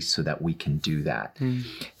way so that we can do that.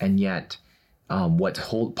 And yet, what's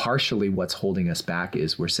holding us back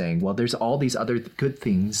is we're saying, well, there's all these other good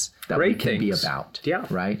things that we can be about,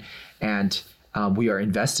 right? And we are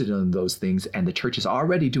invested in those things, and the church is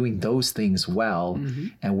already doing those things well,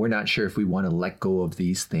 and we're not sure if we want to let go of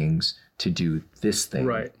these things to do this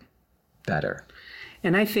thing better.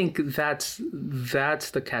 And I think that's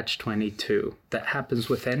the catch-22 that happens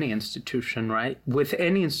with any institution, right? With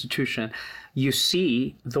any institution, you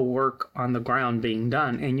see the work on the ground being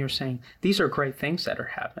done, and you're saying, these are great things that are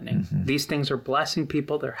happening. These things are blessing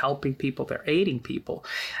people, they're helping people, they're aiding people.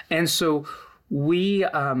 And so we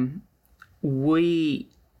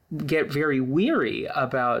get very weary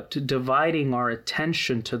about dividing our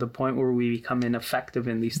attention to the point where we become ineffective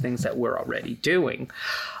in these things that we're already doing.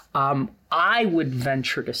 I would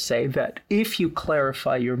venture to say that if you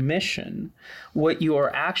clarify your mission, what you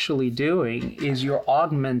are actually doing is you're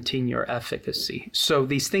augmenting your efficacy. So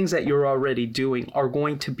these things that you're already doing are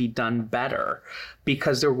going to be done better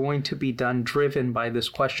because they're going to be done driven by this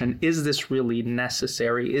question, is this really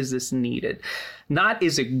necessary? Is this needed? Not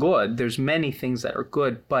is it good? There's many things that are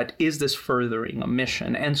good, but is this furthering a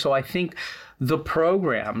mission? And so I think the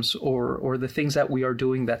programs or the things that we are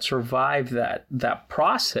doing that survive that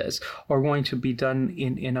process are going to be done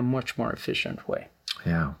in a much more efficient way.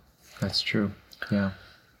 Yeah, that's true. Yeah.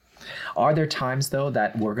 Are there times, though,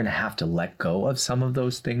 that we're going to have to let go of some of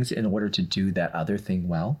those things in order to do that other thing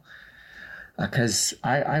well? Because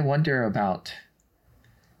I wonder about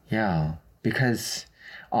Yeah, because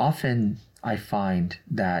often I find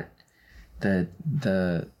that the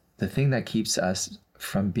thing that keeps us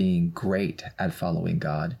from being great at following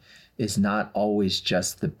God is not always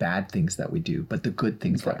just the bad things that we do, but the good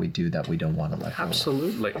things that we do that we don't want to let go of.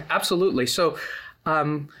 Absolutely. So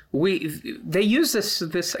they use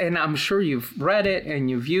this, and I'm sure you've read it and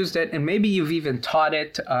you've used it, and maybe you've even taught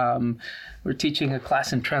it. We're teaching a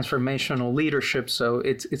class in transformational leadership, so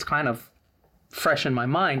it's kind of fresh in my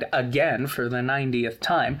mind again for the 90th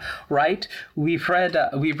time, right? We've read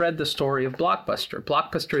the story of Blockbuster.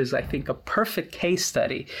 Blockbuster is, I think, a perfect case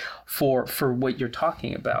study for what you're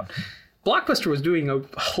talking about. Blockbuster was doing a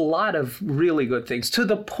lot of really good things, to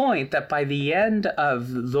the point that by the end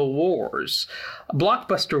of the wars,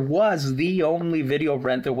 Blockbuster was the only video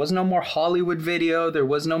rent. There was no more Hollywood Video. There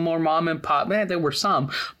was no more mom and pop. Man, there were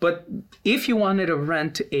some. But if you wanted to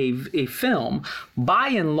rent a film, by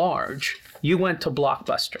and large, you went to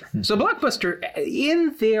Blockbuster. Mm-hmm. So Blockbuster,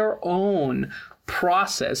 in their own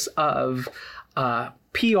process of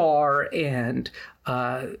PR and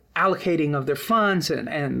allocating of their funds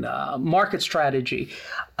and market strategy,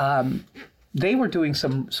 they were doing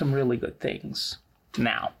some really good things.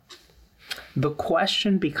 Now, the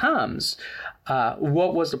question becomes,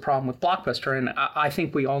 what was the problem with Blockbuster? And I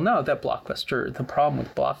think we all know that the problem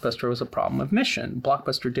with Blockbuster was a problem of mission.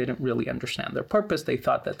 Blockbuster didn't really understand their purpose. They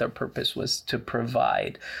thought that their purpose was to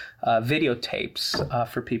provide videotapes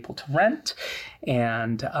for people to rent.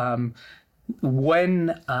 And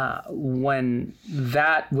when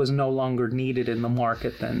that was no longer needed in the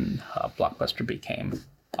market, then Blockbuster became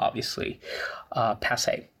obviously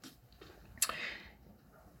passé.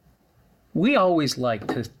 We always like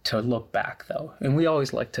to look back, though, and we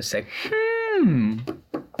always like to say,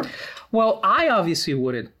 well, I obviously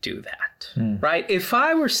wouldn't do that, right? If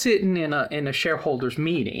I were sitting in a shareholders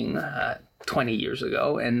meeting 20 years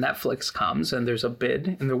ago, and Netflix comes, and there's a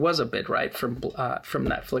bid, and there was a bid, right, from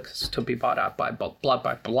Netflix to be bought out by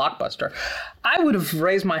Blockbuster, I would have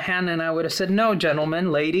raised my hand and I would have said, no,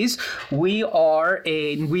 gentlemen, ladies, we are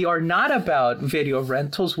not about video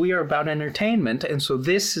rentals, we are about entertainment, and so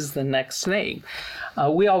this is the next thing.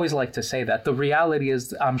 We always like to say that. The reality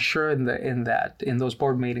is, I'm sure in those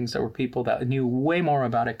board meetings, there were people that knew way more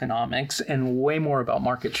about economics and way more about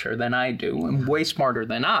market share than I do, and way smarter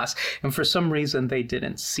than us. And for some reason, they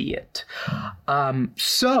didn't see it.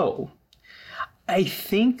 So I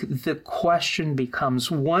think the question becomes,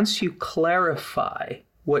 once you clarify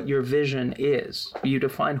what your vision is, you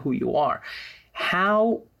define who you are,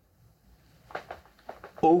 how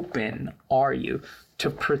open are you to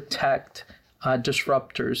protect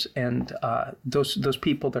disruptors and those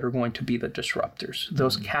people that are going to be the disruptors,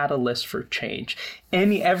 those catalysts for change.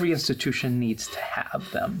 Every institution needs to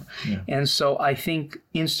have them. Yeah. And so I think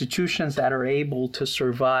institutions that are able to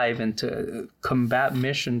survive and to combat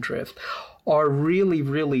mission drift are really,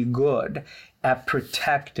 really good at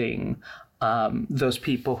protecting those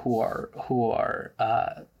people who are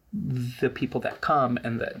the people that come,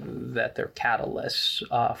 and that they're catalysts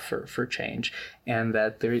for change, and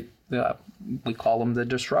that we call them the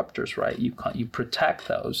disruptors, right? You protect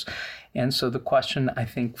those. And so the question, I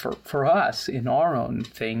think, for us in our own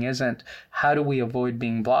thing isn't how do we avoid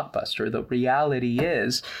being Blockbuster? The reality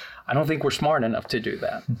is, I don't think we're smart enough to do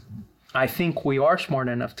that. I think we are smart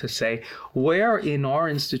enough to say, where in our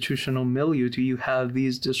institutional milieu do you have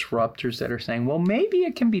these disruptors that are saying, well, maybe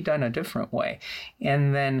it can be done a different way?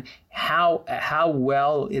 And then how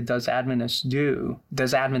well does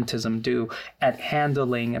Adventism do at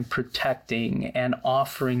handling and protecting and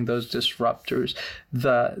offering those disruptors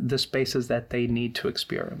the spaces that they need to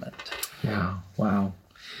experiment? Yeah, wow.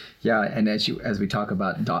 Yeah, and as we talk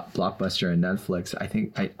about Blockbuster and Netflix, I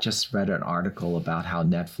think I just read an article about how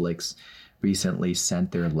Netflix recently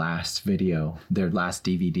sent their last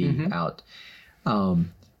DVD out,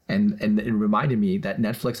 and it reminded me that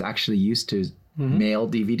Netflix actually used to mail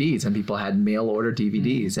DVDs, and people had mail order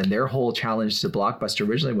DVDs, and their whole challenge to Blockbuster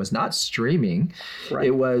originally was not streaming. Right.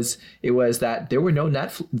 It was that there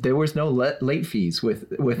was no late fees with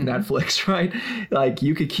Netflix, right? Like,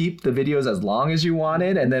 you could keep the videos as long as you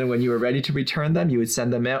wanted, and then when you were ready to return them, you would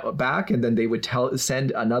send them back, and then they would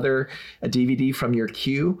send a DVD from your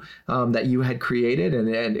queue that you had created,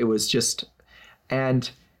 and it was just,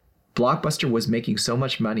 and Blockbuster was making so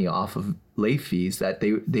much money off of late fees that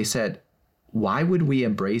they said, why would we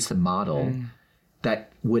embrace a model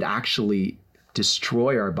that would actually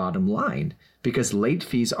destroy our bottom line? Because late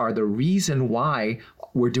fees are the reason why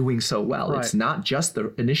we're doing so well. Right. It's not just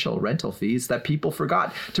the initial rental fees that people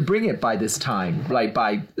forgot to bring it by this time, right?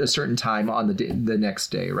 By a certain time on the next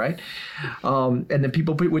day, right? And then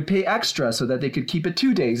people would pay extra so that they could keep it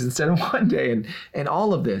 2 days instead of 1 day, and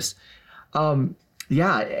all of this. And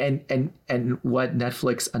what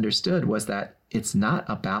Netflix understood was that it's not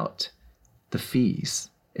about the fees.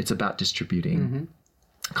 It's about distributing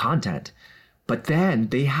content. But then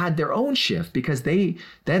they had their own shift, because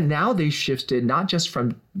now they shifted not just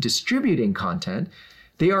from distributing content,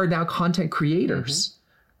 they are now content creators,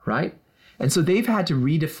 right? And so they've had to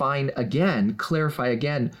redefine again, clarify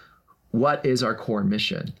again, what is our core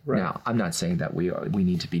mission? Right. Now, I'm not saying that we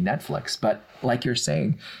need to be Netflix, but like you're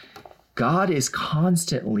saying, God is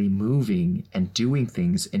constantly moving and doing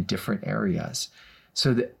things in different areas.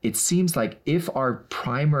 So that it seems like if our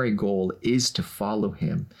primary goal is to follow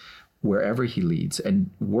him wherever he leads and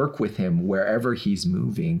work with him wherever he's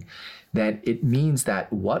moving, then it means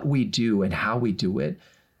that what we do and how we do it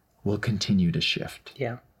will continue to shift.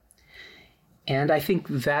 Yeah. And I think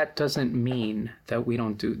that doesn't mean that we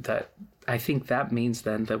don't do that. I think that means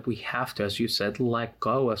then that we have to, as you said, let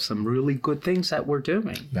go of some really good things that we're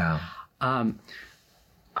doing. Yeah.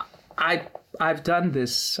 I've done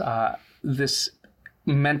this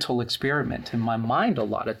mental experiment in my mind a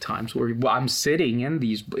lot of times, where I'm sitting in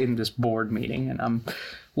this board meeting and I'm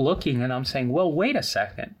looking and I'm saying, well, wait a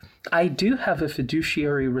second. I do have a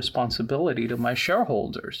fiduciary responsibility to my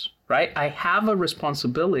shareholders, right? I have a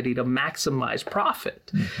responsibility to maximize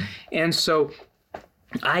profit. And so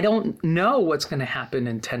I don't know what's going to happen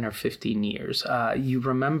in 10 or 15 years. You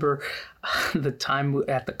remember the time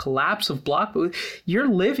at the collapse of Blockbuster. You're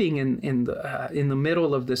living in the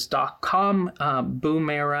middle of this .com boom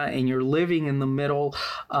era, and you're living in the middle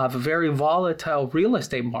of a very volatile real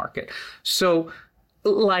estate market. So,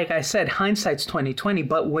 like I said, hindsight's 20/20.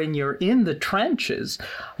 But when you're in the trenches,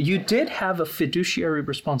 you did have a fiduciary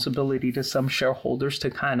responsibility to some shareholders to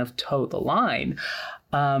kind of toe the line.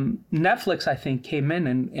 Netflix, I think, came in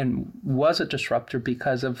and was a disruptor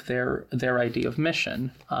because of their idea of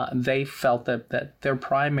mission. They felt that their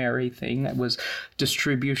primary thing was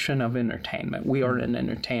distribution of entertainment. We are an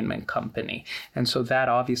entertainment company. And so that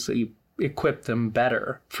obviously equipped them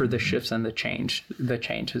better for the shifts and the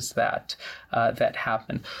changes that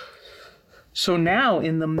happen. So now,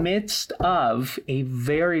 in the midst of a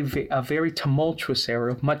very tumultuous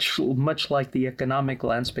era, much like the economic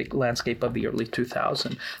landscape of the early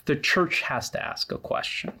 2000s, the church has to ask a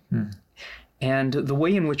question. And the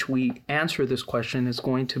way in which we answer this question is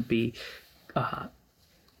going to be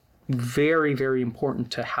very, very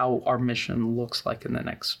important to how our mission looks like in the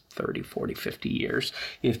next 30, 40, 50 years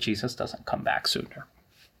if Jesus doesn't come back sooner.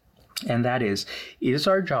 And that is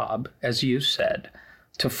our job, as you said,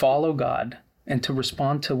 to follow God and to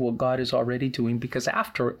respond to what God is already doing, because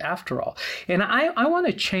after all, and I want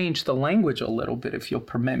to change the language a little bit, if you'll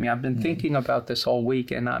permit me. I've been thinking about this all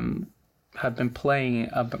week, and have been playing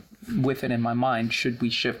with it in my mind. Should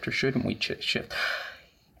we shift or shouldn't we shift?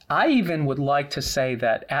 I even would like to say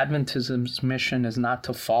that Adventism's mission is not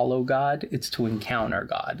to follow God, it's to encounter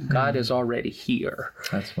God. God is already here.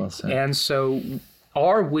 That's well said. And so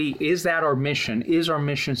is that our mission? Is our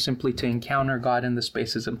mission simply to encounter God in the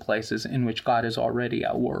spaces and places in which God is already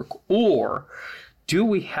at work? Or do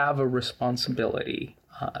we have a responsibility,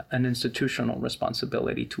 an institutional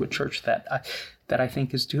responsibility to a church that I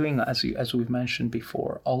think is doing, as we've mentioned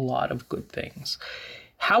before, a lot of good things?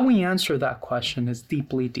 How we answer that question is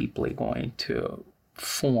deeply, deeply going to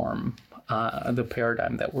form the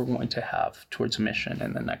paradigm that we're going to have towards mission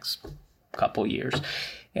in the next couple years.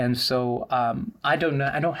 And so I don't know.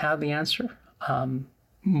 I don't have the answer,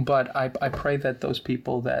 but I pray that those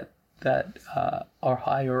people that are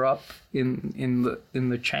higher up in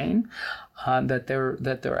the chain, that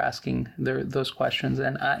they're asking those questions.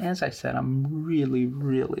 And as I said, I'm really,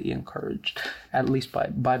 really encouraged, at least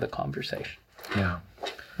by the conversation. Yeah.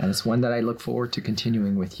 And it's one that I look forward to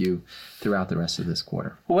continuing with you throughout the rest of this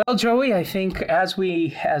quarter. Well, Joey, I think as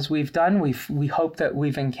we've done, we hope that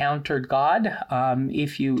we've encountered God.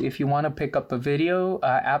 If you want to pick up a video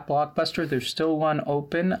at Blockbuster, there's still one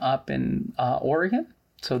open up in Oregon.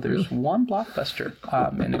 So there's one Blockbuster.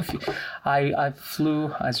 And I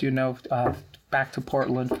flew, as you know, back to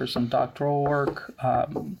Portland for some doctoral work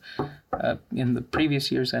in the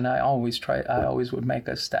previous years, and I always would make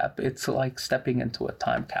a step. It's like stepping into a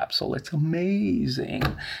time capsule. It's amazing.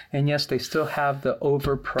 And yes, they still have the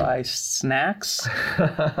overpriced snacks,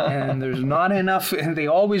 and there's not enough, and they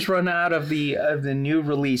always run out of the new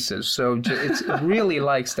releases. So it's really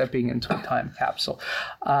like stepping into a time capsule.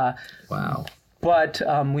 Wow. But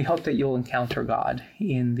we hope that you'll encounter God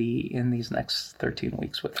in these next 13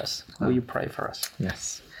 weeks with us. Will you pray for us?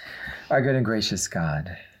 Yes. Our good and gracious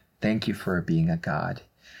God, thank you for being a God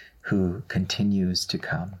who continues to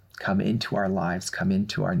come into our lives, come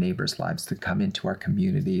into our neighbors' lives, to come into our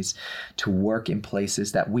communities, to work in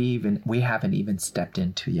places that we haven't even stepped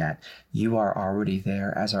into yet. You are already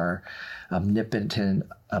there as our omnipotent,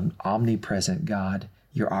 omnipresent God.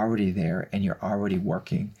 You're already there and you're already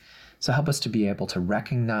working. So help us to be able to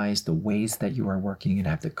recognize the ways that you are working and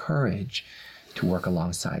have the courage to work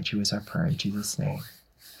alongside you, is our prayer in Jesus' name.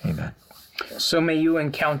 Amen. So may you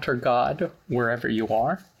encounter God wherever you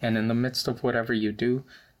are and in the midst of whatever you do.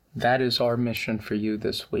 That is our mission for you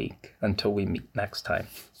this week until we meet next time.